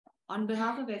On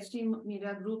behalf of HT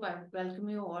Media Group, I welcome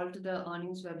you all to the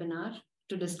earnings webinar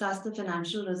to discuss the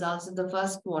financial results of the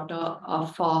first quarter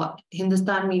of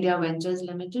Hindustan Media Ventures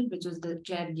Limited, which was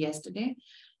declared yesterday,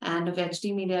 and of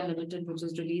HT Media Limited, which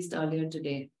was released earlier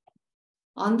today.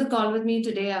 On the call with me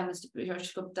today are Mr.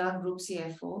 Piyush Gupta, Group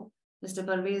CFO, Mr.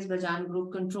 Parvez Bajan,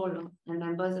 Group Controller, and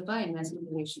members of our Investment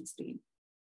Relations team.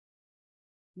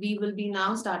 We will be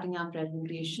now starting our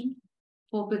presentation.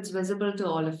 Hope it's visible to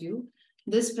all of you.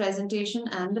 This presentation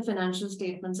and the financial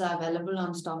statements are available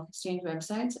on stock exchange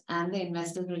websites and the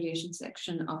investor relations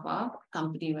section of our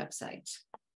company website.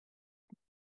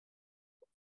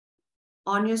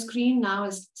 On your screen now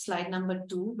is slide number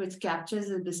 2, which captures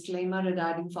a disclaimer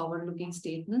regarding forward-looking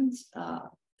statements.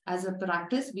 As a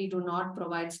practice, we do not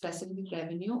provide specific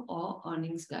revenue or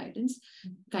earnings guidance.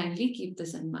 Kindly keep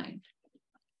this in mind.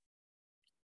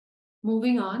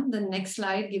 Moving on, the next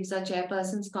slide gives our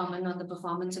chairperson's comment on the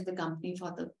performance of the company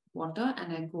for the quarter,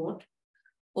 and I quote,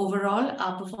 "Overall,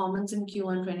 our performance in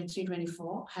Q1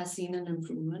 23-24 has seen an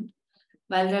improvement.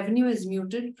 While revenue is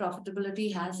muted,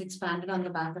 profitability has expanded on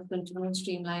the back of continued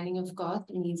streamlining of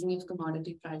cost and easing of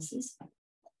commodity prices.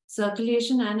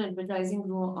 Circulation and advertising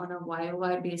grew on a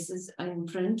YOY basis in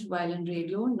print, while in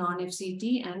radio,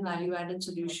 non-FCT and value-added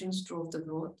solutions drove the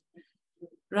growth.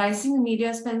 Rising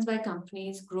media spends by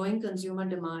companies, growing consumer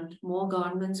demand, more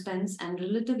government spends, and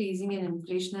relative easing in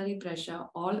inflationary pressure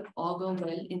all augur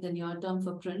well in the near term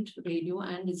for print, radio,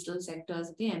 and digital sectors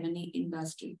of the M&E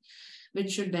industry,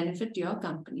 which should benefit your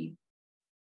company.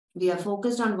 We are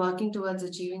focused on working towards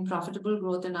achieving profitable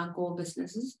growth in our core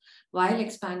businesses while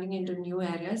expanding into new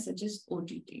areas such as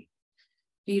OTT.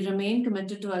 We remain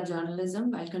committed to our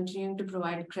journalism while continuing to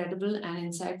provide credible and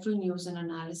insightful news and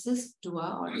analysis to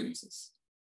our audiences."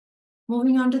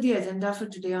 Moving on to the agenda for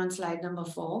today on slide number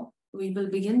 4, we will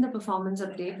begin the performance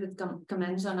update with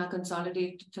comments on our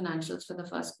consolidated financials for the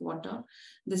first quarter.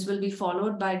 This will be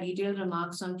followed by detailed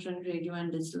remarks on print, radio,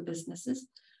 and digital businesses.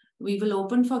 We will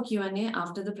open for Q&A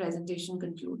after the presentation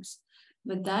concludes.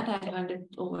 With that, I hand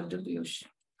it over to Piyush.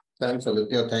 Thanks,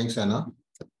 Alithya. Thanks, Anna.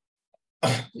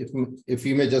 If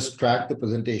we may just track the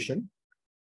presentation.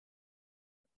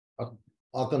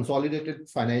 Our consolidated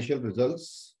financial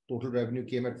results, total revenue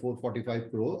came at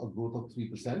 445 crore, a growth of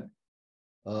 3%.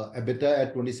 EBITDA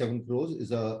at 27 crores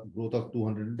is a growth of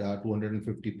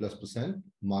 250+%.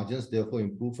 Margins therefore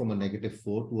improved from a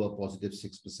 -4 to a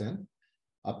 +6%.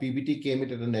 Our PBT came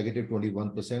in at a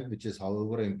 -21%, which is,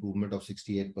 however, an improvement of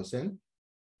 68%.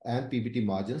 And PBT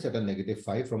margins at a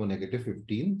 -5 from a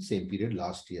 -15 same period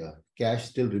last year. Cash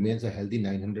still remains a healthy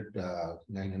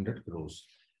 900 crores.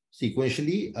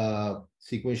 Sequentially,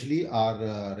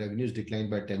 our revenues declined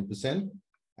by 10%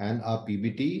 and our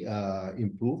PBT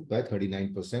improved by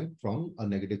 39% from a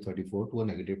 -34 to a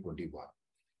 -21.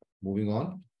 Moving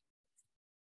on.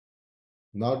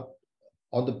 Now,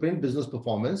 on the print business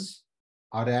performance,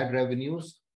 our ad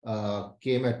revenues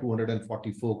came at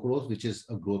 244 crores, which is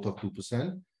a growth of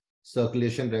 2%.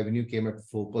 Circulation revenue came at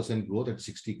 4% growth at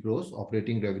 60 crores.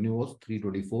 Operating revenue was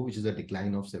 324, which is a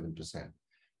decline of 7%.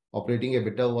 Operating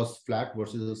EBITDA was flat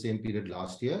versus the same period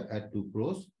last year at 2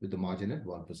 crores with the margin at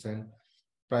 1%.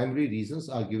 Primary reasons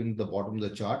are given at the bottom of the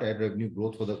chart. Ad revenue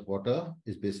growth for the quarter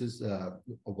is basis a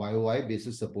YOY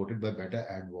basis supported by better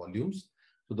ad volumes.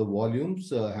 So the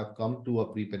volumes have come to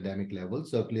a pre-pandemic level.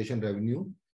 Circulation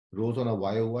revenue rose on a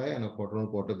YOY and a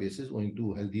quarter-on-quarter basis owing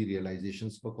to healthy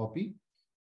realizations per copy.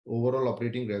 Overall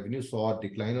operating revenue saw a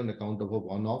decline on account of a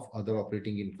one-off other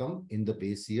operating income in the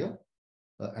base year.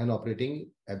 And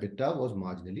operating EBITDA was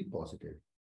marginally positive.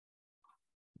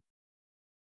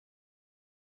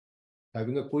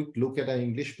 Having a quick look at our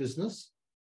English business,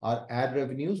 our ad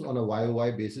revenues on a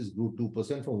YOY basis grew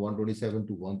 2% from 127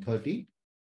 to 130.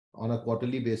 On a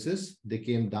quarterly basis, they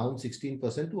came down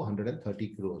 16% to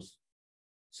 130 crores.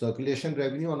 Circulation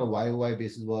revenue on a YOY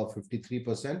basis was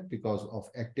 53% because of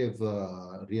active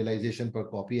realization per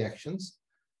copy actions.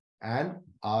 And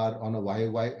are on a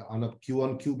YOY, on a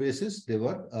Q-on-Q basis, they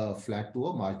were flat to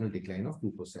a marginal decline of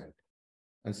 2%.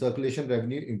 And circulation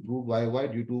revenue improved YOY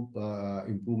due to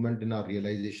improvement in our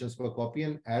realizations per copy,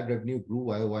 and ad revenue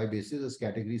grew YOY basis as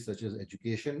categories such as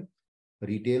education,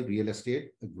 retail, real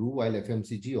estate grew while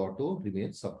FMCG auto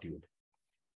remained subdued.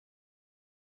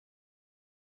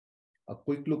 A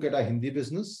quick look at our Hindi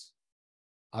business.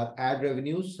 Our ad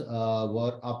revenues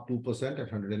were up 2%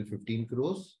 at 115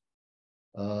 crores.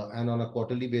 And on a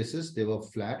quarterly basis, they were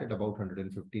flat at about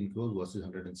 115 crores versus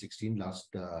 116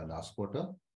 last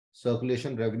quarter.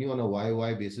 Circulation revenue on a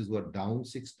YOY basis were down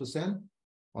 6%.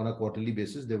 On a quarterly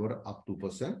basis, they were up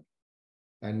 2%.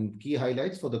 And key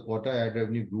highlights for the quarter, ad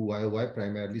revenue grew YOY,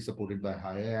 primarily supported by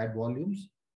higher ad volumes.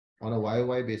 On a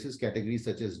YOY basis, categories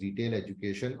such as retail,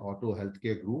 education, auto,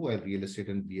 healthcare grew, while real estate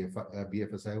and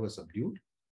BFSI were subdued.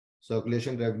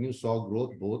 Circulation revenue saw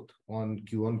growth both on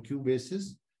Q-on-Q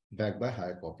basis, backed by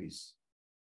higher copies.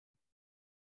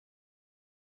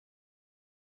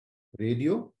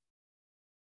 Radio.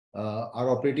 Our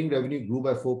operating revenue grew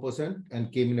by 4%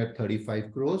 and came in at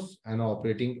 35 crores, and our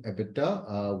operating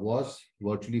EBITDA was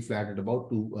virtually flat at about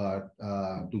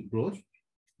 2 crores.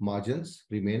 Margins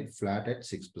remained flat at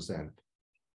 6%.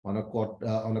 On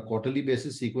a quarterly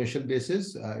basis, sequential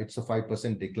basis, it's a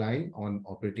 5% decline on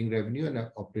operating revenue, and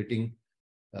operating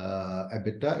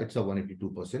EBITDA, it's a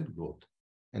 182% growth.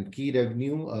 And key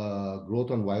revenue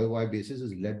growth on YOY basis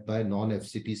is led by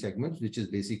non-FCT segments, which is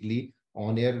basically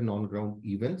on-air and on-ground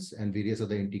events and various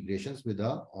other integrations with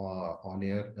our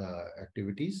on-air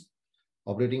activities.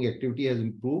 Operating activity has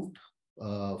improved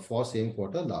for same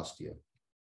quarter last year.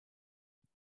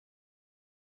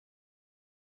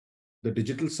 The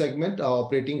digital segment, our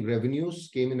operating revenues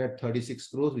came in at 36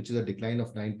 crores, which is a decline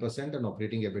of 9%, and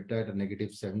operating EBITDA at a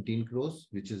negative 17 crores,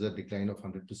 which is a decline of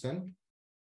 100%.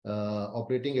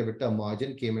 Operating EBITDA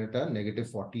margin came in at a negative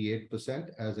 48%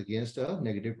 as against a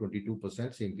negative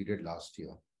 22% same period last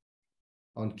year.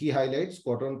 On key highlights,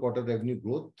 quarter-on-quarter revenue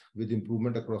growth with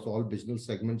improvement across all business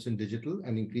segments in digital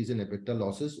and increase in EBITDA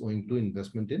losses owing to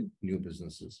investment in new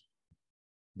businesses.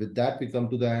 With that, we come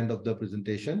to the end of the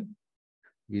presentation.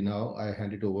 I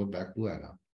hand it over back to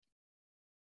Anna.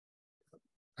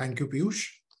 Thank you, Piyush.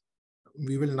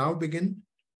 We will now begin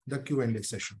the Q&A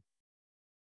session.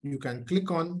 You can click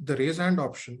on the raise hand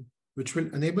option, which will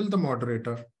enable the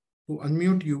moderator to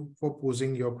unmute you for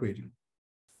posing your query.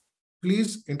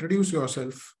 Please introduce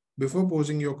yourself before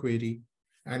posing your query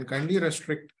and kindly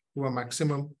restrict to a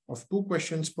maximum of 2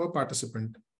 questions per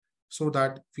participant so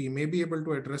that we may be able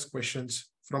to address questions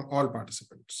from all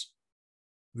participants.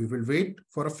 We will wait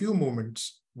for a few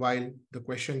moments while the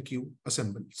question queue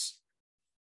assembles.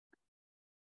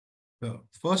 The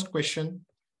first question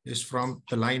is from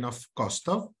the line of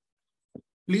Kaustav.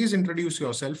 Please introduce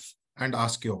yourself and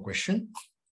ask your question.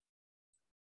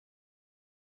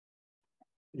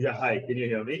 Yeah, hi, can you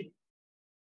hear me?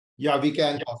 Yeah, we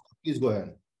can. Please go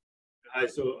ahead. Hi,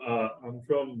 so I'm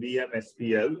from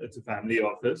BMSPL. It's a family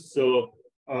office. So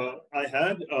I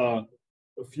had a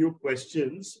few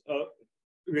questions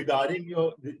regarding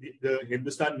the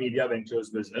Hindustan Media Ventures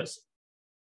business.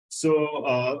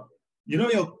 So,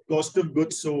 your cost of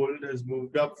goods sold has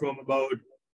moved up from about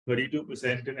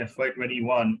 32% in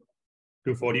FY21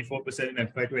 to 44% in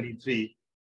FY23.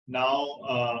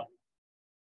 Now,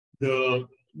 the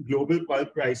global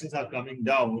pulp prices are coming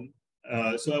down.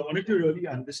 So I wanted to really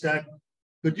understand,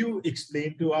 could you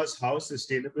explain to us how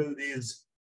sustainable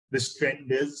this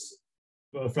trend is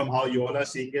from how you all are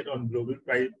seeing it on global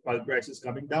pulp prices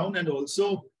coming down, and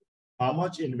also how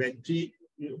much inventory,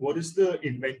 what is the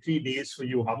inventory days for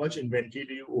you? How much inventory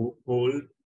do you hold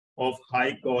of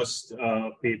high cost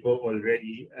paper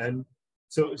already? And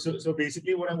so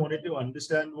basically what I wanted to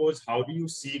understand was, how do you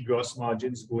see gross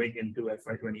margins going into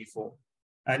FY24?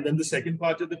 And then the second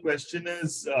part of the question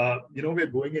is, we're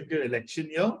going into election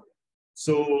year.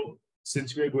 So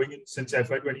since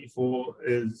FY24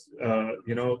 is,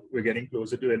 we're getting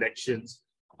closer to elections,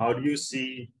 how do you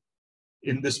see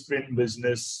in the print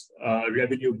business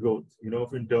revenue growth,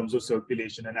 in terms of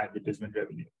circulation and advertisement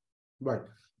revenue? Right.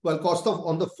 Well, Kaustav,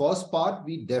 on the first part,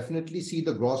 we definitely see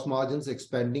the gross margins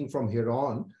expanding from here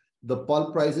on. The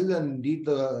pulp prices and indeed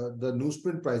the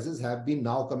newsprint prices have been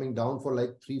now coming down for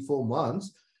like 3-4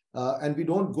 months. And we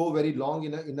don't go very long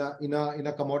in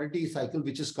a commodity cycle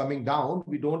which is coming down.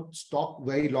 We don't stock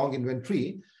very long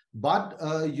inventory, but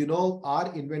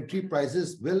our inventory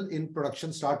prices will in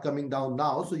production start coming down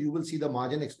now. So you will see the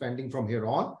margin expanding from here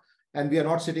on, and we are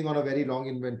not sitting on a very long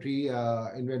inventory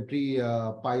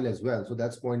pile as well. So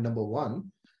that's point number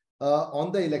one.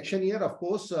 On the election year, of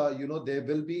course, there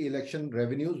will be election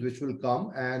revenues which will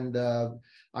come, and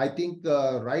I think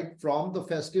right from the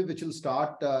festive, which will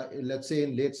start, let's say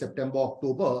in late September,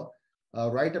 October,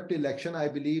 right up to election, I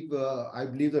believe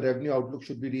the revenue outlook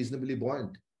should be reasonably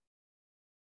buoyant.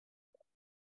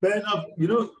 Fair enough.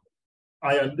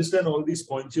 I understand all these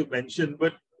points you mentioned,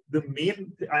 but the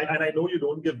main, and I know you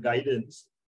don't give guidance,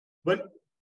 but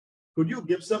could you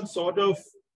give some sort of,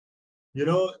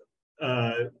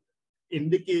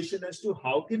 indication as to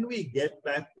how can we get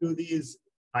back to these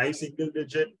high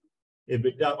single-digit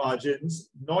EBITDA margins,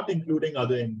 not including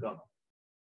other income?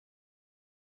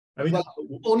 I mean, well,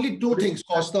 only 2 things,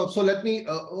 Kaustav. So let me,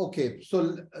 okay.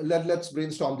 So let's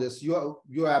brainstorm this.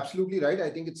 You're absolutely right. I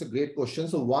think it's a great question.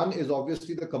 So one is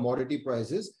obviously the commodity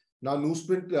prices. Now,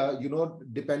 newsprint,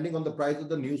 depending on the price of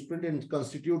the newsprint, it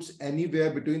constitutes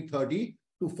anywhere between 30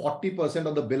 to 40%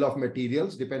 of the bill of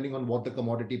materials, depending on what the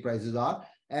commodity prices are.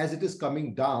 As it is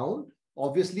coming down,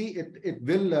 obviously, it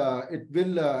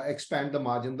will expand the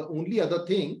margin. The only other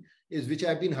thing is, which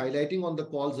I've been highlighting on the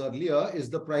calls earlier, is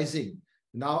the pricing.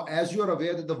 Now, as you are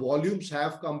aware that the volumes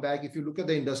have come back, if you look at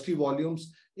the industry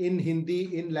volumes in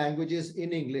Hindi, in languages,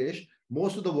 in English,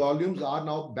 most of the volumes are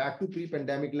now back to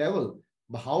pre-pandemic level.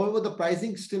 But however, the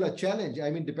pricing is still a challenge. I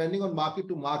mean, depending on market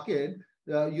to market,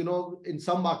 in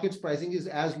some markets, pricing is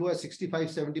as low as 65,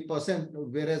 70%,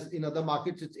 whereas in other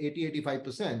markets, it's 80,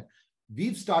 85%.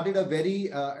 We've started a very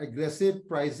aggressive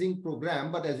pricing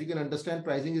program, but as you can understand,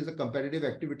 pricing is a competitive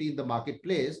activity in the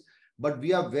marketplace. But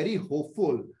we are very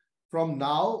hopeful from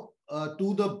now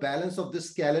to the balance of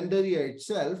this calendar year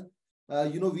itself,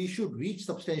 we should reach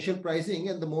substantial pricing,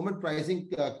 and the moment pricing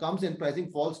comes in, pricing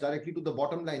falls directly to the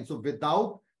bottom line. So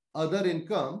without other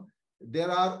income,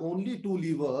 there are only two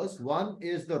levers. One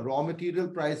is the raw material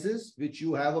prices, which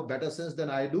you have a better sense than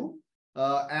I do,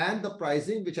 and the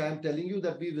pricing, which I am telling you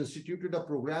that we've instituted a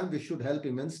program which should help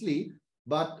immensely.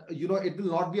 But it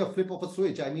will not be a flip of a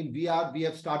switch. I mean, we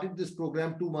have started this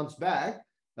program 2 months back.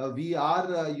 We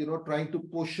are, trying to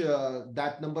push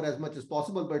that number as much as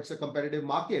possible, but it's a competitive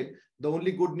market. The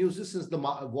only good news is, since the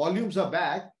volumes are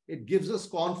back, it gives us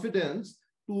confidence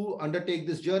to undertake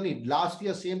this journey. Last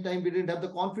year, same time, we didn't have the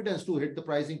confidence to hit the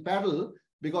pricing pedal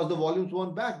because the volumes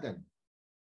weren't back then.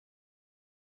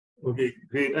 Okay,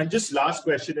 great. And just last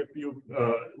question, if you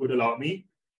would allow me.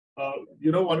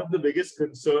 One of the biggest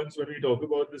concerns when we talk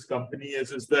about this company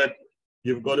is that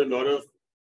you've got a lot of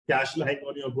cash lying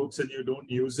on your books and you don't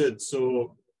use it.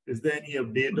 So is there any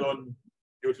update on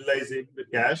utilizing the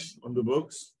cash on the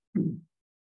books?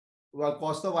 Well,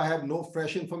 Kaustav, I have no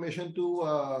fresh information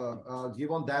to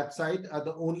give on that side.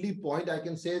 The only point I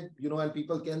can say, and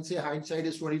people can say hindsight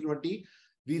is 2020.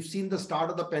 We've seen the start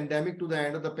of the pandemic to the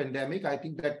end of the pandemic. I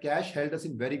think that cash held us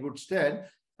in very good stead,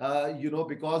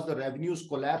 because the revenues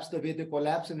collapsed the way they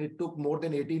collapsed, and it took more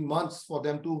than 18 months for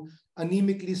them to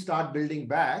anemically start building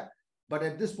back. But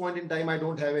at this point in time, I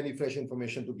don't have any fresh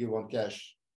information to give on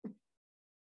cash.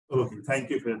 Okay, thank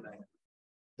you for your time.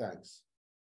 Thanks.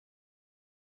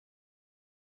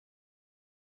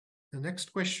 The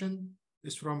next question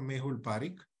is from Mehul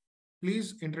Parikh.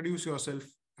 Please introduce yourself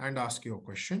and ask your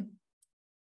question.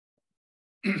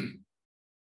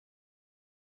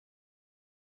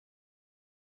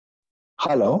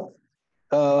 Hello.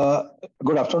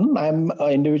 Good afternoon. I'm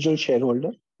an individual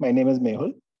shareholder. My name is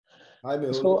Mehul. Hi,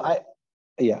 Mehul.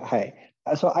 Hi.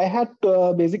 So I had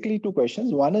basically two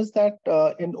questions. One is that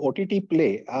in OTT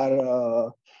Play,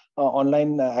 our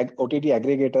online OTT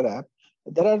aggregator app,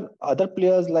 there are other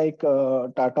players like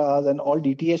Tata's and all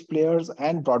DTH players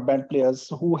and broadband players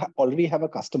who already have a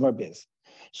customer base.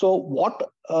 So what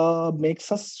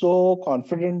makes us so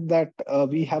confident that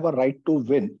we have a right to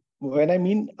win? When I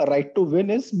mean a right to win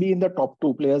is be in the top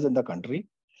 2 players in the country.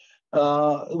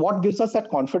 What gives us that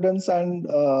confidence and,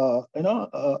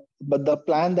 but the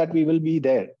plan that we will be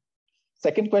there?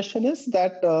 Second question is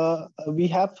that we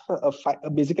have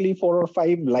basically 4 or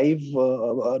 5 live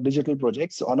digital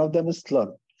projects. One of them is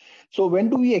Slurm. So when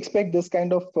do we expect this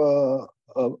kind of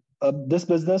this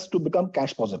business to become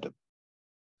cash positive?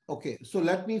 Okay, so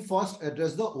let me first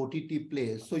address the OTT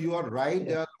Play. So you are right,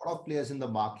 there are a lot of players in the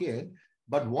market.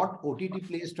 But what OTT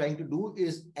Play is trying to do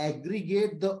is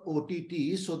aggregate the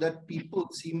OTT so that people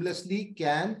seamlessly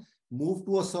can move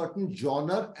to a certain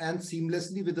genre and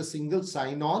seamlessly with a single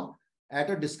sign-on at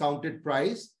a discounted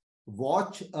price,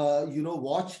 watch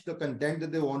the content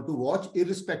that they want to watch,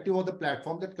 irrespective of the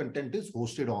platform that content is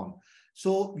hosted on.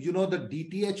 So, the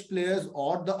DTH players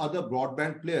or the other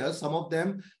broadband players, some of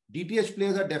them, DTH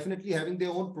players are definitely having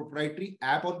their own proprietary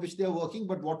app on which they are working.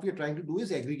 But what we are trying to do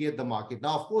is aggregate the market.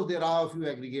 Now, of course, there are a few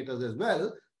aggregators as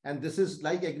well. And this is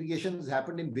like aggregation has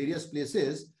happened in various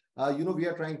places. We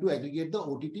are trying to aggregate the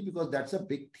OTT because that's a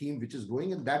big theme which is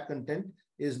growing. And that content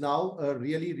is now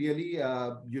really,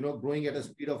 growing at a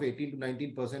speed of 18 to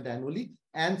 19% annually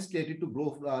and slated to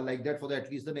grow like that for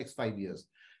at least the next 5 years.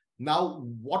 Now,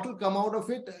 what will come out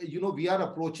of it? We are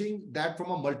approaching that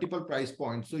from a multiple price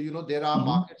point. So, there are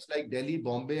markets like Delhi,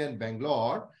 Bombay, and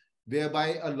Bangalore,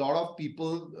 whereby a lot of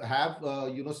people have,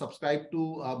 subscribed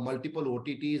to multiple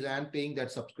OTTs and paying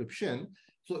that subscription.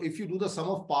 So if you do the sum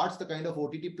of parts, the kind of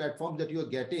OTT platforms that you are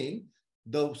getting,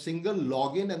 the single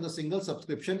login and the single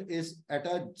subscription is at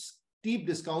a steep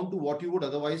discount to what you would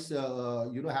otherwise,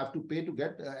 have to pay to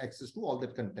get access to all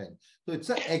that content. So it's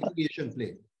an aggregation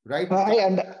play, right?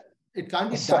 It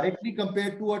can't be So- directly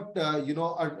compared to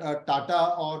a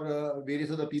Tata or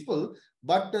various other people,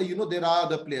 but there are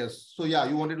other players. So yeah,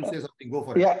 you wanted to say something. Go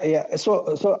for it. Yeah.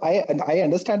 So I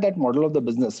understand that model of the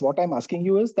business. What I'm asking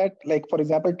you is that, like, for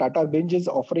example, Tata Binge is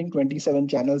offering 27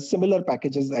 channels, similar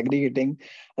packages, aggregating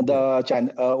the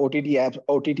OTT apps,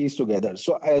 OTTs together.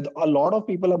 So a lot of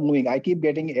people are moving. I keep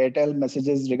getting Airtel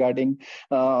messages regarding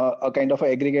a kind of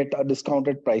aggregate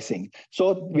discounted pricing.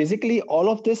 So basically, all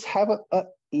of this have a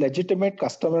legitimate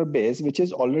customer base, which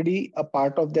is already a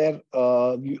part of their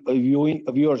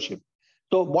viewership.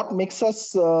 So what makes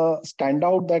us stand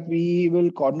out that we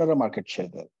will corner a market share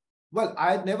there? Well,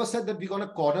 I never said that we're going to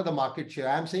corner the market share.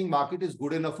 I'm saying market is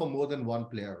good enough for more than one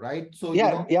player, right? So,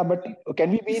 Yeah, but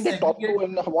can we be in the top two,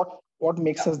 and what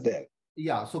makes us there?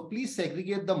 Yeah, so please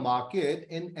segregate the market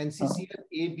in NCCS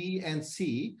A, B, and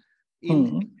C.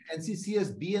 In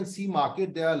NCCS B and C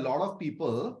market, there are a lot of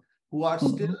people who are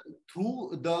still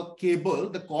through the cable.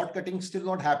 The cord cutting still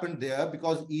not happened there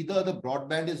because either the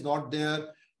broadband is not there,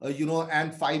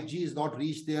 and 5G is not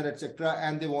reached there, etc.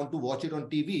 And they want to watch it on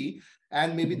TV,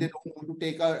 and maybe they don't want to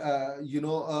take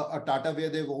a Tata where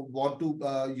they want to,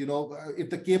 if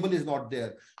the cable is not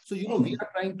there. So, we are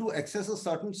trying to access a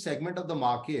certain segment of the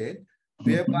market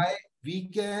whereby we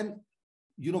can,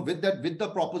 with the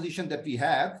proposition that we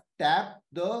have, tap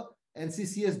the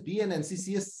NCCS B and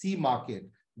NCCS C market.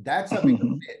 That's a big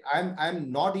I'm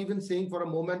not even saying for a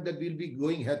moment that we'll be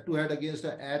going head to head against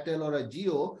an Airtel or a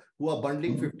Jio who are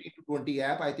bundling 15 to 20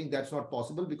 app. I think that's not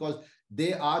possible because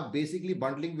they are basically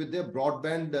bundling with their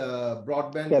broadband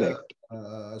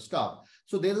stuff.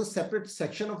 So there's a separate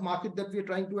section of market that we're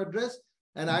trying to address.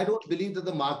 And I don't believe that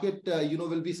the market,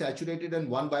 will be saturated and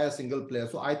won by a single player.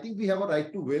 So I think we have a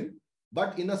right to win,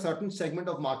 but in a certain segment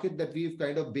of market that we've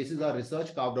kind of basis our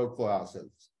research carved out for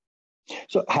ourselves.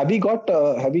 So have we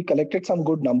collected some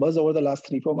good numbers over the last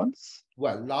 3-4 months?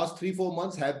 Well, last 3-4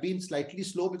 months have been slightly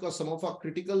slow because some of our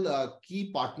critical key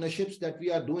partnerships that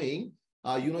we are doing,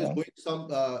 is going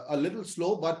a little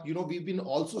slow, but we've been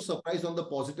also surprised on the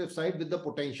positive side with the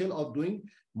potential of doing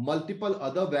multiple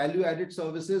other value-added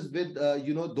services with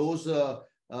those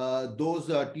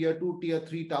tier 2, tier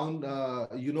 3 town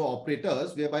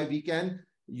operators, whereby we can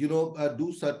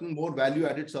do certain more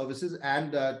value-added services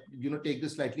and take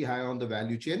this slightly higher on the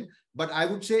value chain. But I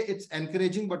would say it's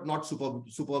encouraging, but not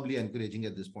superbly encouraging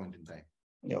at this point in time.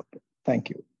 Yeah, okay. Thank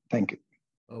you.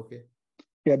 Okay.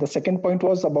 Yeah, the second point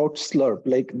was about Slurp,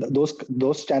 like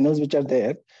those channels which are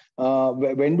there.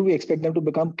 When do we expect them to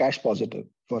become cash positive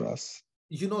for us?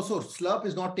 So Slurp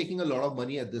is not taking a lot of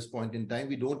money at this point in time.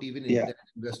 We don't even intend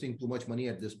investing too much money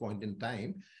at this point in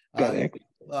time. Correct.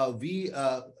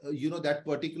 That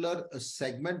particular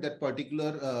segment, that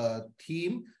particular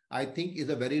theme, I think is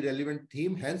a very relevant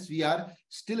theme. Hence, we are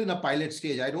still in a pilot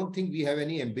stage. I don't think we have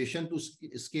any ambition to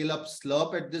scale up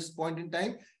Slurp at this point in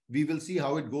time. We will see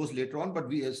how it goes later on, but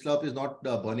Slurp is not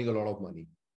burning a lot of money.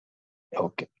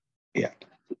 Okay. Yeah.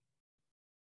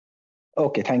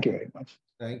 Okay. Thank you very much.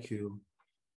 Thank you.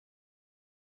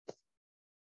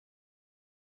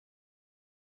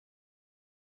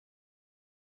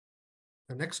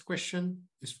 The next question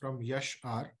is from Yash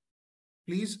R.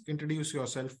 Please introduce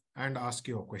yourself and ask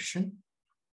your question.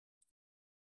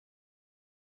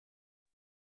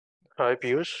 Hi,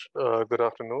 Piyush. Good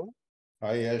afternoon.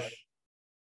 Hi, Yash.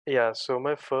 Yeah, so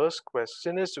my first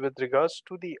question is with regards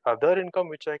to the other income,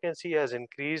 which I can see has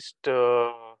increased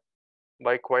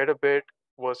by quite a bit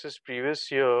versus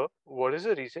previous year. What is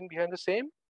the reason behind the same?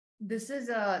 This is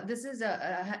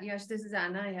Yash, this is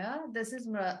Anna here. This is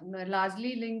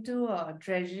largely linked to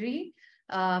treasury.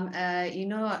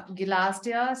 Last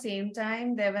year, same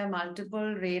time, there were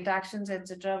multiple rate actions,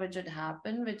 etc., which had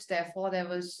happened, which therefore there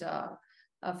was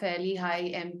a fairly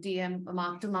high MTM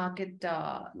mark-to-market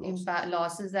impact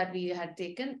losses that we had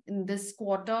taken. In this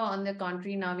quarter, on the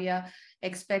contrary, now we are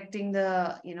expecting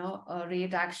the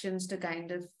rate actions to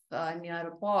kind of near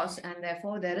a pause, and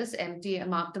therefore there is MTM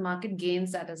mark-to-market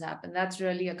gains that has happened. That's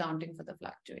really accounting for the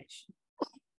fluctuation.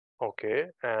 Okay,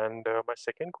 and my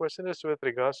second question is with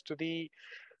regards to the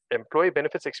employee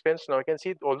benefits expense. Now I can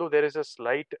see, although there is a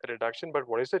slight reduction, but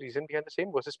what is the reason behind the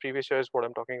same versus previous year is what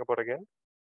I'm talking about again?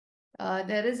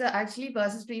 There is actually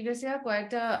versus previous year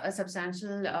quite a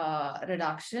substantial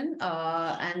reduction,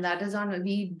 and that is on.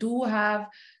 We do have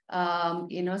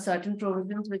certain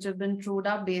provisions which have been trued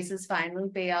up basis final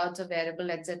payouts of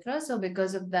variable, etc. So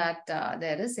because of that,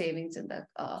 there is savings in the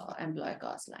employee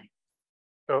cost line.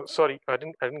 Oh, sorry, I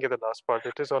didn't get the last part.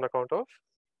 It is on account of.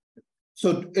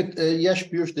 So, Yash,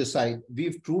 Piyush, this side,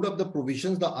 we've trued up the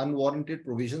provisions. The unwarranted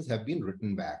provisions have been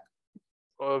written back.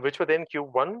 Which were then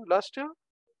Q1 last year?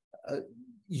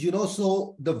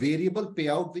 So the variable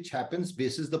payout which happens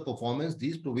basis the performance,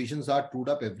 these provisions are trued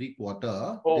up every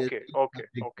quarter. Okay,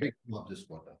 Big of this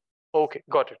quarter. Okay,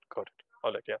 got it.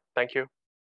 All right, yeah. Thank you.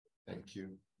 Thank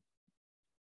you.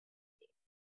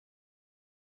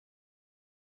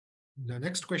 The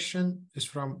next question is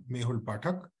from Mehul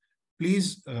Pathak.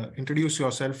 Please introduce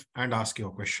yourself and ask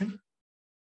your question.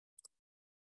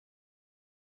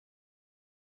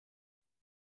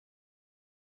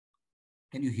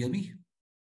 Can you hear me?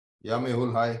 Yeah,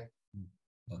 Mehul, hi.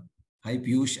 Hi,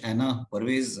 Piyush, Anna,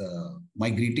 Parvez. My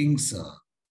greetings.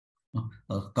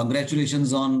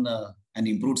 Congratulations on an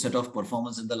improved set of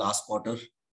performance in the last quarter.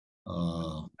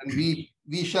 And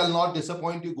we shall not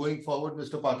disappoint you going forward,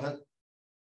 Mr. Pathak.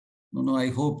 No, I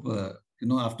hope,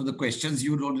 after the questions,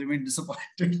 you don't remain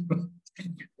disappointed.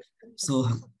 So,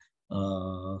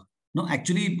 no,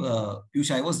 actually, Piyush,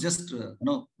 I was just,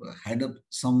 had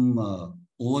some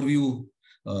overview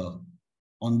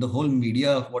on the whole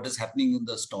media of what is happening in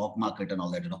the stock market and all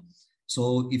that,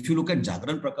 So if you look at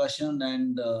Jagran Prakashan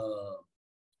and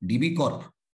DB Corp,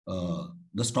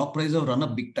 the stock price have run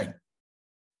up big time.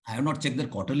 I have not checked their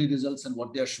quarterly results and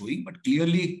what they are showing, but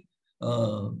clearly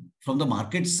from the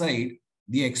market side,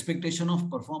 the expectation of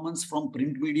performance from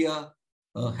print media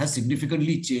has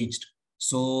significantly changed.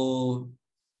 So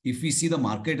if we see the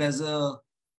market as a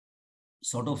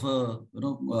sort of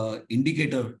a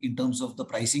indicator in terms of the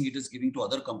pricing it is giving to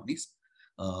other companies,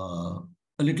 a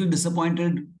little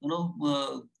disappointed,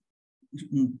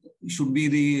 should be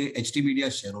the HT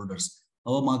Media shareholders.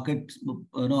 Our market,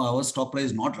 our stock price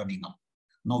is not running up.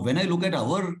 Now, when I look at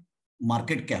our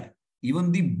market cap,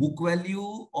 even the book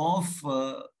value of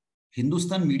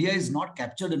Hindustan Media is not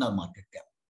captured in our market cap,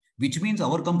 which means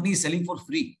our company is selling for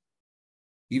free.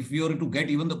 If we were to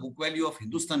get even the book value of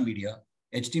Hindustan Media,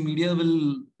 HT Media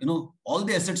will, all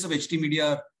the assets of HT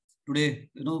Media today,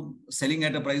 selling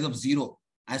at a price of 0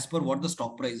 as per what the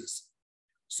stock price is.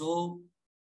 So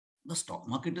the stock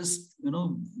market is,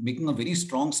 making a very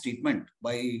strong statement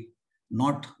by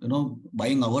not,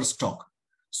 buying our stock.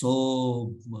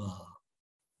 So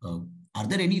are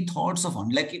there any thoughts of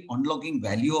unlocking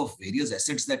value of various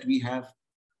assets that we have?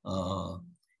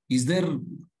 Is there,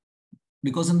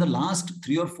 because in the last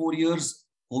 3 or 4 years,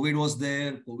 COVID was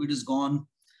there, COVID is gone.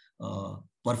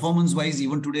 Performance-wise,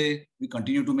 even today, we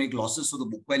continue to make losses, so the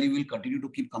book value will continue to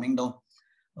keep coming down.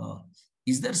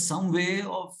 Is there some way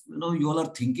of, you all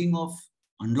are thinking of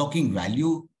unlocking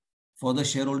value for the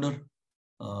shareholder?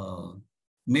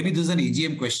 Maybe this is an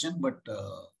AGM question, but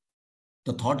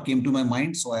the thought came to my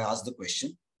mind, so I asked the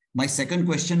question. My second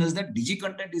question is that Digi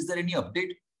Content, is there any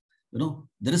update?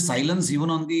 There is silence even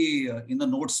on the in the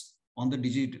notes on the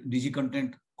Digi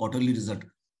Content quarterly result.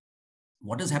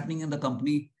 What is happening in the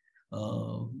company?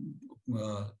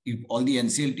 If all the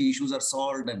NCLT issues are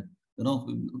solved and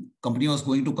company was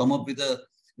going to come up with a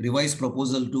revised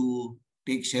proposal to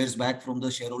take shares back from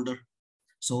the shareholder.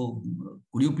 So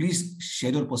could you please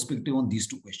share your perspective on these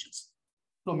two questions?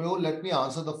 So Mehul, let me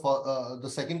answer the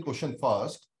second question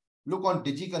first. Look, on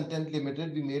Digi Content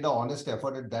Limited, we made an honest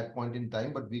effort at that point in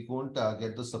time, but we couldn't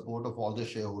get the support of all the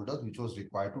shareholders, which was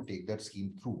required to take that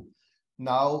scheme through.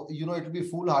 Now, it will be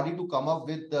foolhardy to come up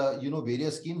with,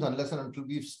 various schemes unless and until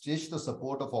we've stitched the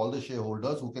support of all the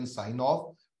shareholders who can sign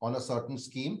off on a certain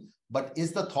scheme. But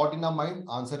is the thought in our mind?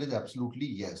 Answer is absolutely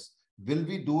yes. Will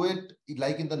we do it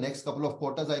like in the next couple of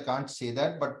quarters? I can't say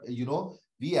that, but,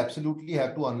 we absolutely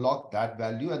have to unlock that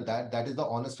value. And that is the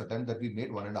honest attempt that we made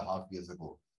 1.5 years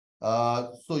ago.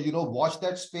 So, watch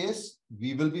that space.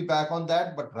 We will be back on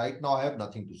that. But right now, I have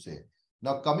nothing to say.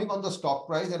 Now, coming on the stock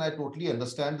price, and I totally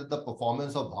understand that the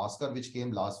performance of Bhaskar, which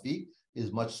came last week,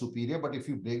 is much superior. But if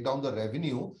you break down the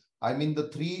revenue, I mean, the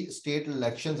 3 state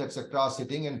elections, etc., are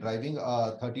sitting and driving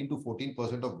 13 to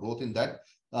 14% of growth in that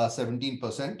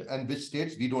 17%. And which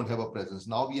states we don't have a presence.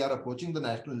 Now we are approaching the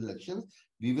national elections.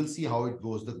 We will see how it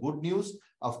goes. The good news,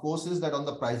 of course, is that on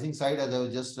the pricing side, as I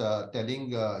was just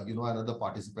telling, another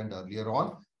participant earlier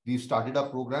on, we've started a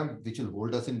program which will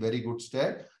hold us in very good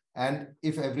stead. And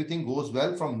if everything goes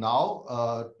well from now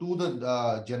to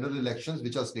the general elections,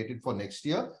 which are slated for next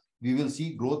year, we will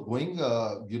see growth going,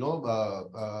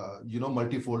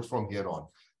 multifold from here on.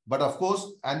 But of course,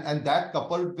 and that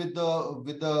coupled with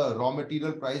the raw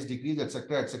material price decrease,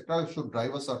 etc., should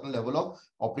drive a certain level of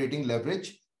operating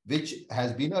leverage, which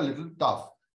has been a little tough.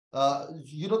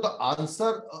 The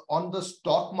answer on the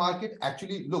stock market,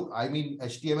 actually, look, I mean,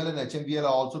 HTML and HMVL are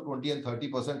also 20 and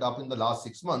 30% up in the last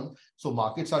 6 months. So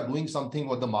markets are doing something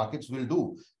what the markets will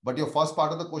do. But your first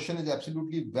part of the question is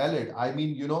absolutely valid. I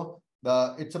mean,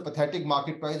 it's a pathetic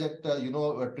market price at,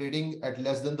 trading at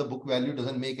less than the book value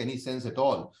doesn't make any sense at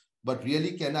all. But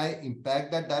really, can I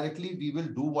impact that directly? We will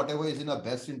do whatever is in our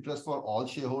best interest for all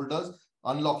shareholders.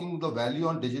 Unlocking the value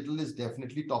on digital is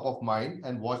definitely top of mind,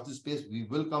 and watch this space. We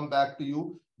will come back to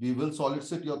you. We will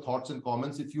solicit your thoughts and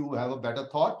comments if you have a better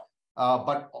thought.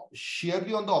 But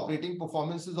sheerly on the operating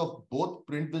performances of both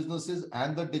print businesses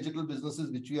and the digital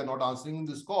businesses, which we are not answering in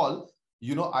this call,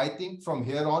 I think from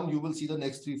here on, you will see the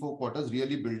next 3-4 quarters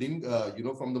really building,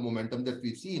 from the momentum that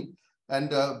we've seen.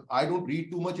 And I don't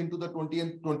read too much into the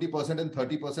 20% and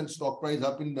 30% stock price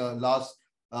up in the last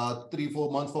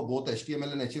 3-4 months for both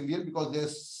HTML and HMVL, because they're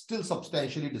still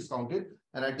substantially discounted.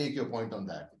 And I take your point on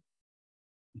that.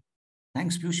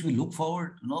 Thanks, Piyush. We look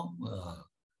forward,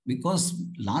 because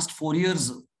last 4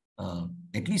 years,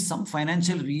 at least some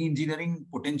financial re-engineering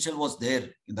potential was there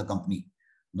in the company.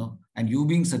 And you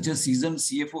being such a seasoned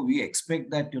CFO, we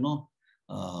expect that,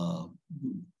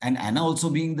 and Anna also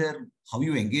being there, how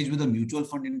you engage with the mutual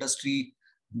fund industry,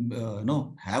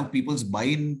 have people's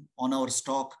buy-in on our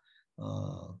stock.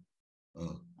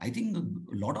 I think a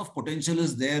lot of potential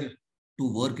is there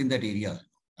to work in that area.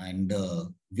 And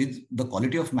with the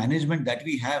quality of management that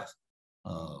we have.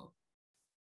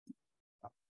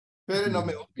 Fair enough.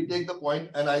 We take the point,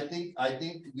 and I think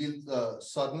we'll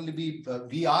certainly be.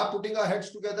 We are putting our heads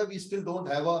together. We still don't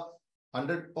have a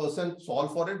 100%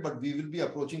 solve for it, but we will be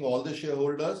approaching all the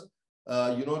shareholders,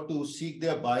 to seek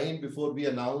their buy-in before we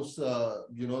announce,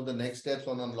 the next steps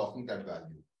on unlocking that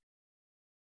value.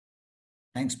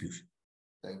 Thanks, Piyush.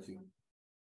 Thank you.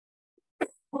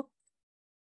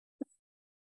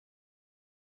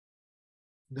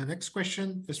 The next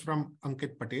question is from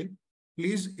Ankit Patel.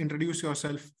 Please introduce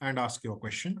yourself and ask your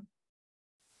question.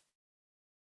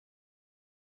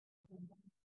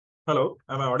 Hello,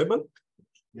 am I audible?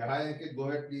 Yeah, hi, Ankit. Go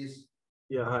ahead, please.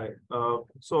 Yeah, hi.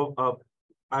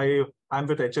 I'm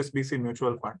with HSBC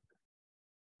Mutual Fund.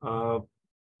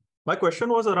 My question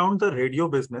was around the radio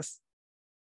business.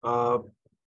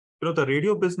 The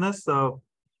radio business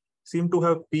seemed to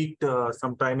have peaked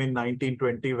sometime in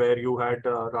 1920, where you had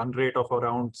a run rate of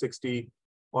around 60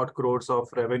 odd crores of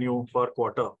revenue per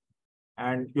quarter.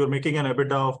 And you're making an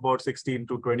EBITDA of about 16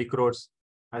 to 20 crores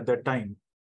at that time.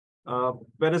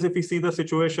 Whereas if we see the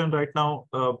situation right now,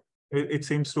 it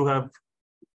seems to have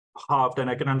halved, and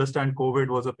I can understand COVID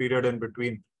was a period in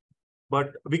between.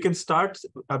 But we can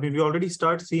we already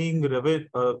start seeing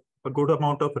a good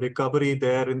amount of recovery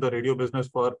there in the radio business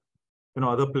for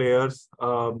other players.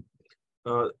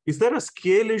 Is there a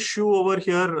scale issue over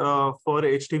here for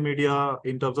HT Media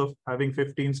in terms of having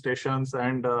 15 stations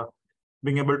and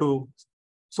being able to?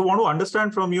 So, want to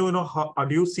understand from you, how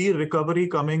do you see recovery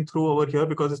coming through over here,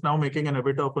 because it's now making an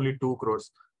EBITDA of only 2 crores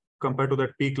compared to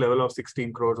that peak level of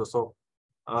 16 crores or so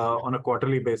on a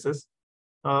quarterly basis.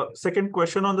 Second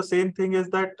question on the same thing is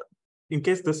that in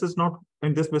case this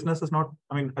business is not,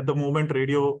 at the moment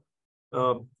radio,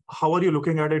 how are you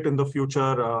looking at it in the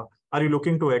future? Are you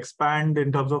looking to expand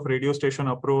in terms of radio station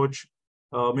approach?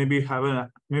 Maybe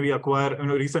acquire,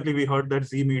 recently we heard that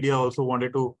Z Media also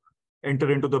wanted to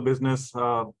enter into the business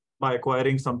by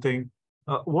acquiring something.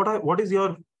 What is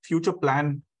your future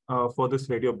plan for this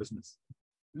radio business?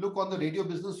 Look, on the radio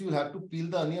business, you'll have to peel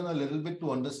the onion a little bit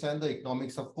to understand the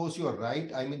economics. Of course, you are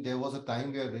right. There was a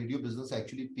time where radio business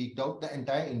actually peaked out. The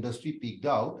entire industry peaked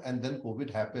out, and then COVID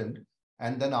happened.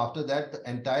 And then after that, the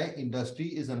entire industry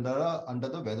is under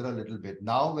the weather a little bit.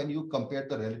 Now, when you compare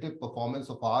the relative performance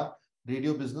of our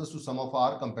radio business to some of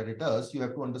our competitors, you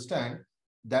have to understand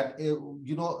that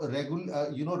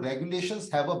regulations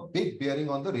have a big bearing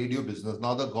on the radio business.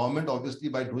 Now, the government, obviously,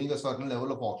 by doing a certain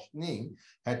level of auctioning,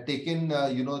 had taken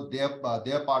their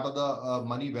part of the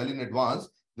money well in advance,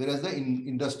 whereas the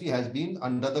industry has been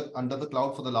under the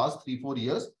cloud for the last 3-4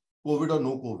 years, COVID or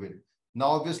no COVID.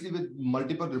 Now, obviously, with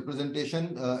multiple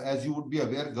representation, as you would be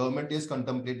aware, government is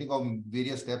contemplating on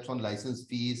various steps on license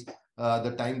fees,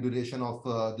 the time duration of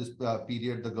this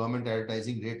period, the government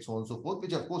advertising rates, so on and so forth,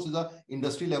 which of course is a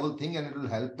industry level thing, and it will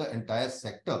help the entire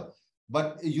sector.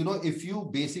 But, if you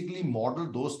basically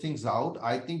model those things out,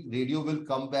 I think radio will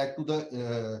come back to the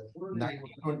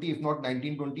 1920, if not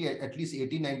 1920, at least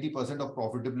 80-90% of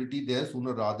profitability there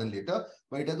sooner rather than later.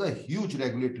 But it has a huge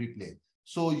regulatory play.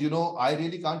 So, I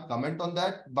really can't comment on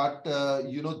that, but,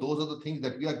 those are the things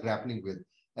that we are grappling with.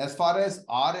 As far as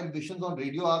our ambitions on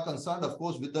radio are concerned, of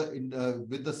course, with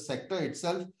the sector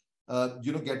itself,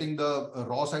 getting the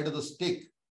raw side of the stick,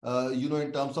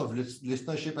 in terms of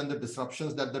listenership and the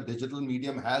disruptions that the digital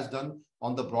medium has done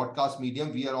on the broadcast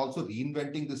medium, we are also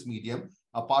reinventing this medium.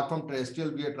 Apart from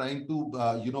terrestrial, we are trying to,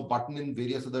 button in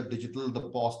various other digital, the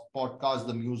podcast,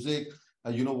 the music,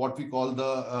 what we call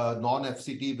the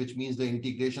non-FCT, which means the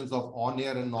integrations of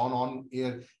on-air and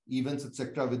non-on-air events,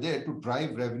 etc., with it to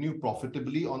drive revenue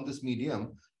profitably on this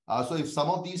medium. So if some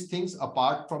of these things,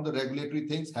 apart from the regulatory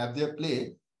things, have their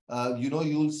play,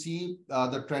 you'll see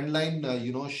the trend line,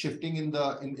 shifting in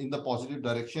the positive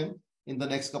direction in the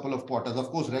next couple of quarters. Of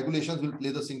course, regulations will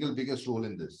play the single biggest role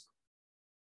in this.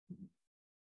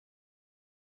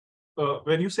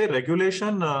 When you say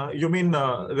regulation, you mean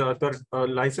the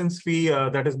license fee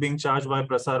that is being charged by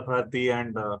Prasar Bharati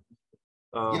and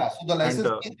yeah, so the license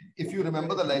fee, if you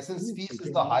remember, the license fees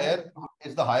is the higher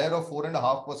of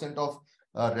 4.5% of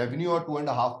revenue or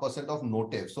 2.5% of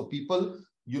notif. So people,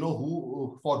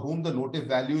 for whom the notif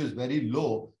value is very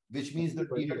low, which means the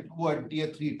tier 2 and tier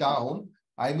 3 town,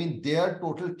 I mean, their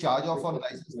total charge of on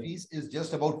license fees is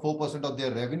just about 4% of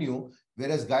their revenue.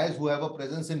 Whereas guys who have a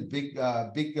presence in big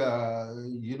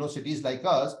cities like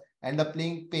us end up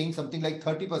paying something like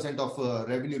 30% of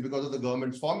revenue because of the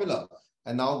government's formula.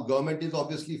 And now government is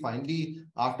obviously finally,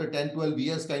 after 10, 12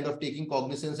 years, kind of taking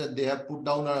cognizance that they have put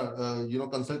down a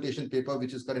consultation paper,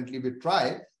 which is currently with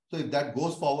TRAI. So if that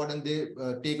goes forward and they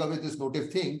take away this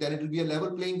notif thing, then it will be a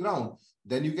level playing ground.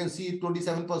 Then you can see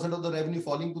 27% of the revenue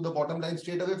falling to the bottom line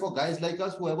straight away for guys like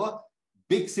us who have a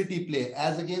big city play,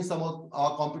 as against some of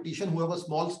our competition who have a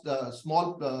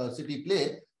small city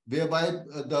play, whereby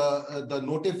the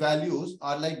notif values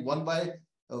are like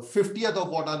 1/50th of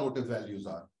what our notif values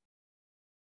are.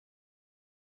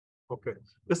 Okay.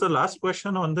 Just the last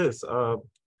question on this.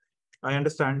 I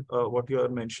understand what you are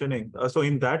mentioning. So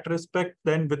in that respect,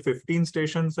 then with 15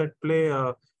 stations at play,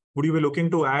 would you be looking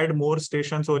to add more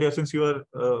stations, or since you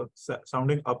are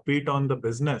sounding upbeat on the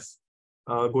business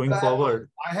going forward?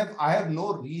 I have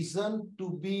no reason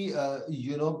to be,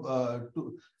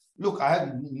 look, I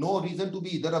have no reason to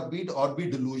be either upbeat or be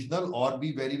delusional or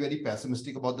be very, very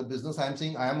pessimistic about the business. I'm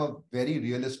saying I am a very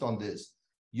realist on this.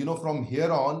 From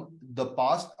here on, the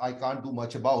past I can't do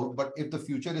much about, but if the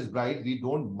future is bright, we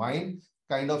don't mind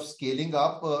kind of scaling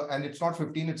up, and it's not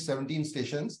 15, it's 17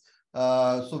 stations.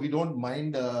 So we don't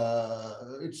mind,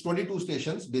 it's 22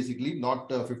 stations, basically, not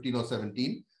 15 or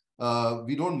 17.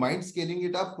 We don't mind scaling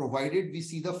it up, provided we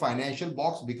see the financial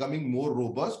box becoming more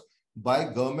robust by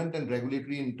government and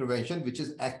regulatory intervention, which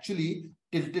is actually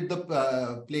tilted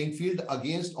the playing field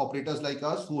against operators like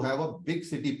us who have a big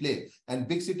city play. And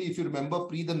big city, if you remember,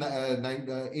 pre the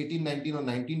 18-19 or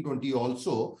 19-20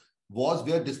 also was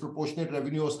where disproportionate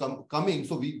revenue was coming.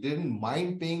 So we didn't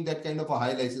mind paying that kind of a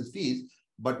high license fees.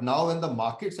 But now when the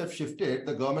markets have shifted,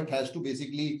 the government has to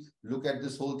basically look at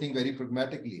this whole thing very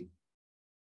pragmatically.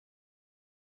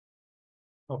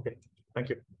 Okay, thank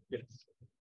you. Yes.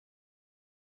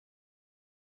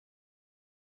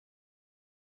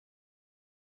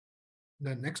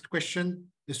 The next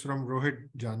question is from Rohit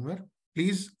Janwar.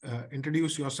 Please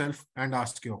introduce yourself and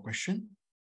ask your question.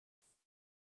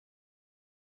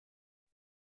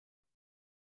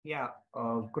 Yeah,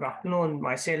 good afternoon.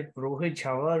 Myself, Rohit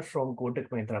Jhawar from Kotak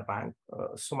Mahindra Bank.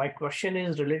 So my question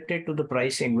is related to the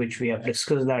pricing, which we have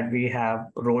discussed that we have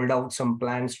rolled out some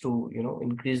plans to,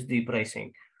 increase the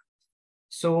pricing.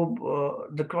 So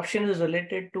the question is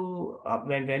related to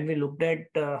when we looked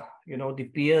at, the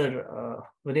peer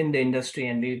within the industry,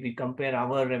 and we compare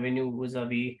our revenue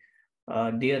vis-a-vis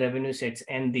their revenue sets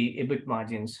and the EBIT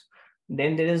margins,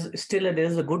 then there is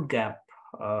a good gap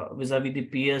vis-a-vis the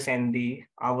peers and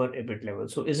our EBIT level.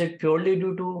 So is it purely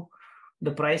due to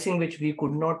the pricing which we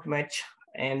could not match,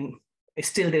 and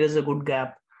still there is a good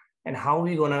gap, and how are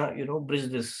we gonna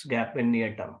bridge this gap in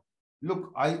near term?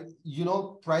 Look,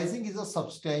 pricing is a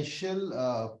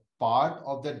substantial part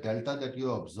of the delta that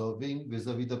you're observing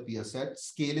vis-a-vis the peer set.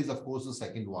 Scale is, of course, the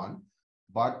second one.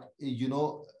 But,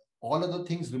 all other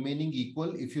things remaining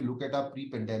equal, if you look at our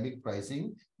pre-pandemic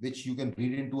pricing, which you can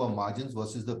read into our margins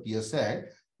versus the peer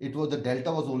set, the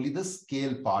delta was only the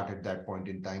scale part at that point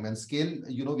in time. And scale,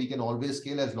 we can always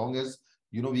scale as long as,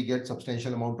 we get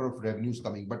substantial amount of revenues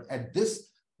coming. But at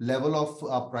this level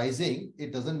of pricing,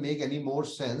 it doesn't make any more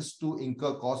sense to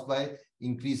incur cost by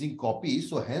increasing copies.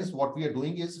 So hence what we are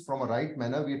doing is, from a right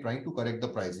manner, we are trying to correct the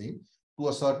pricing to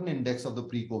a certain index of the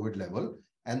pre-COVID level.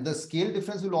 And the scale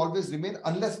difference will always remain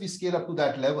unless we scale up to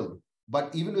that level.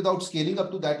 But even without scaling up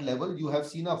to that level, you have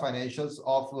seen our financials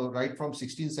of right from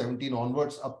 16, 17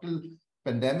 onwards up till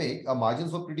pandemic, our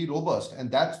margins were pretty robust.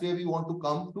 And that's where we want to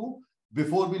come to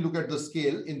before we look at the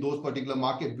scale in those particular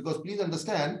markets. Because please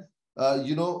understand,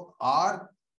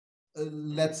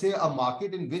 let's say a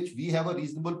market in which we have a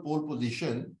reasonable pole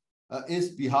position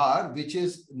is Bihar, which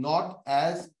is not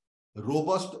as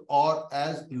robust or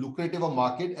as lucrative a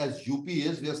market as UP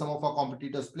is, where some of our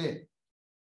competitors play.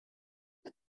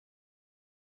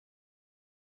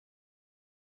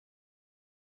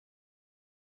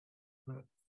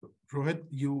 Rohit,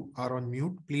 you are on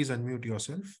mute. Please unmute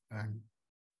yourself. And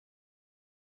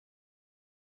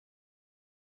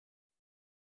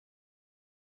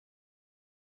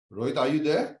Rohit, are you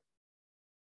there?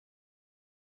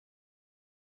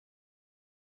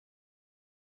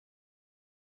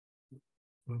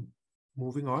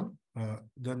 moving on,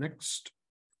 the next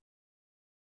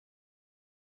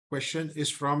question is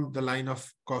from the line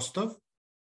of Kostav.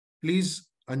 Please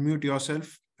unmute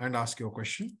yourself and ask your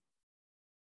question.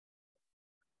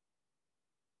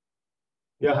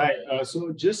 Yeah, hi.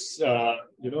 So just,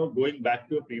 going back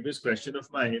to a previous question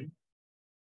of mine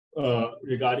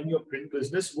regarding your print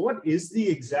business, what is the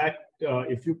exact,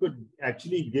 if you could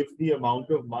actually give the amount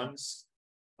of months,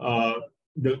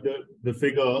 the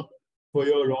figure for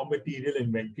your raw material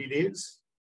inventory days?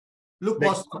 Look,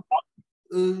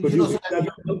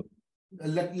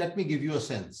 Like, let me give you a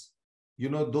sense.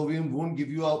 Though we won't give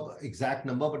you an exact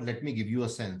number, but let me give you a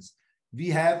sense. We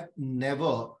have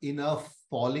never in a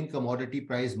falling commodity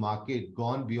price market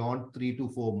gone beyond 3 to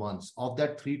 4 months. Of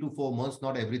that 3 to 4 months,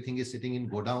 not everything is sitting in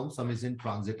go down, some is in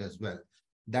transit as well.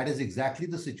 That is exactly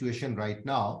the situation right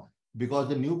now, because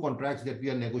the new contracts that we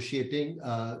are negotiating,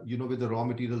 with the raw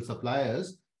material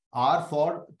suppliers are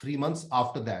for 3 months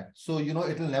after that. So,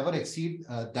 it will never exceed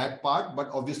that part, but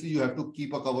obviously you have to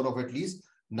keep a cover of at least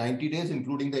 90 days,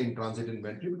 including the in-transit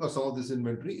inventory, because some of this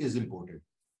inventory is imported.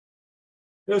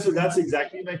 No, so that's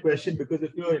exactly my question, because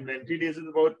if your inventory days is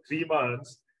about 3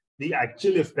 months, the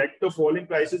actual effect of falling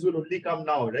prices will only come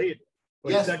now, right?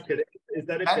 Or yes. Is that correct? Is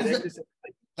that a correct?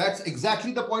 That's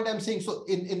exactly the point I'm saying. So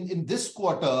in this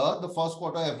quarter, the first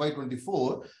quarter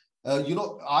FY24,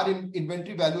 our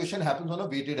inventory valuation happens on a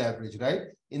weighted average, right?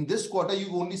 In this quarter,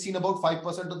 you've only seen about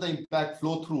 5% of the impact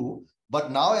flow through.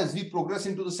 But now as we progress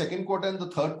into the second quarter and the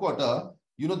third quarter,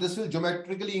 this will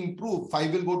geometrically improve.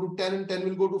 5 will go to 10 and 10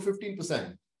 will go to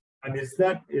 15%. And is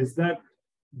that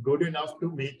good enough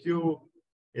to make you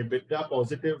EBITDA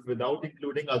positive without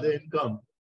including other income?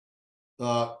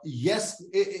 Yes,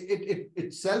 it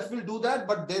itself will do that,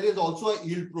 but there is also a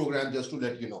yield program, just to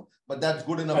let you know. But that's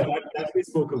good enough. That we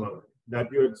spoke about,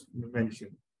 that you had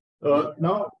mentioned.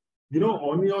 Now,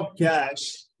 on your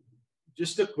cash,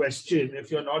 just a question,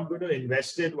 if you're not going to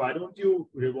invest it, why don't you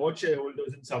reward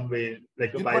shareholders in some way,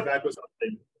 like a buyback or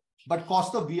something? But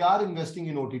Costa, we are investing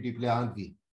in OTT play, aren't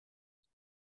we?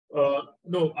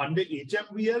 No, under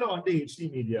HMVL or under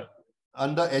HD Media?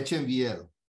 Under HMVL.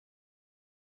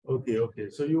 Okay.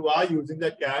 So you are using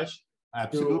that cash?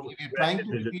 Absolutely. We're trying to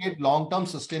create long-term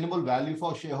sustainable value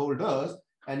for shareholders.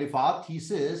 And if our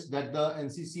thesis that the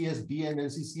NCCS B and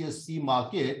NCCS C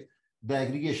market, the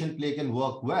aggregation play can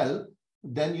work well,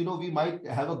 then, we might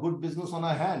have a good business on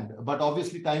our hand. But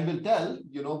obviously time will tell,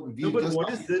 but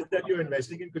what is this that you're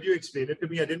investing in? Could you explain it to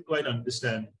me? I didn't quite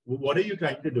understand. What are you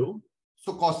trying to do?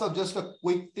 So Costa, just a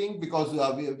quick thing, because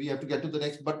we have to get to the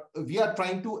next, but we are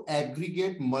trying to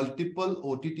aggregate multiple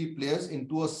OTT players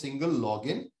into a single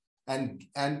login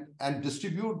and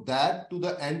distribute that to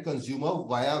the end consumer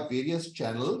via various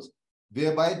channels,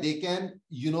 whereby they can,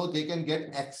 they can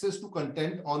get access to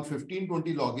content on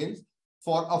 15-20 logins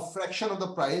for a fraction of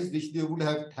the price which they would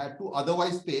have had to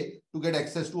otherwise pay to get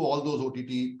access to all those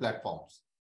OTT platforms.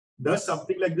 Does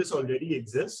something like this already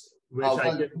exist?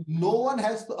 No one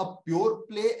has a pure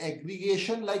play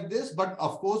aggregation like this, but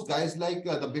of course, guys like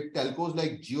the big telcos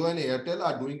like Jio and Airtel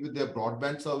are doing with their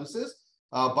broadband services.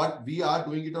 But we are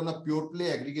doing it on a pure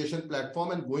play aggregation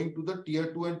platform and going to the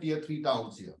tier 2 and tier 3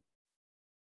 towns here.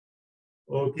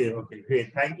 Okay,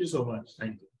 great. Thank you so much.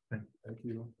 Thank you.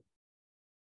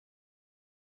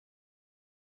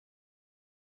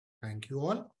 Thank you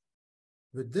all.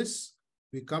 With this,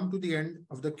 we come to the end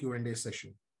of the Q&A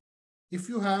session. If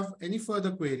you have any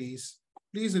further queries,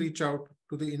 please reach out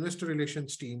to the investor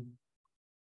relations team.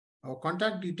 Our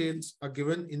contact details are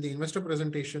given in the investor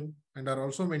presentation and are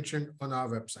also mentioned on our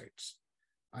websites.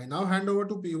 I now hand over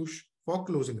to Piyush for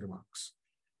closing remarks.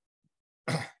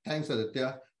 Thanks,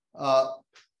 Aditya.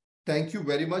 Thank you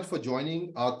very much for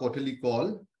joining our quarterly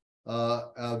call.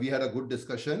 We had a good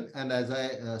discussion. And as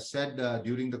I said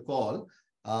during the call,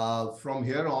 from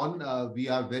here on, we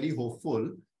are very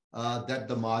hopeful that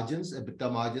the margins,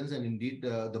 EBITDA margins, and indeed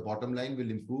the bottom line will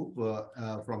improve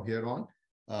from here on.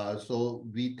 So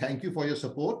we thank you for your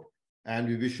support and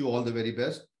we wish you all the very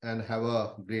best and have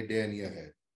a great day and year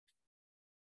ahead.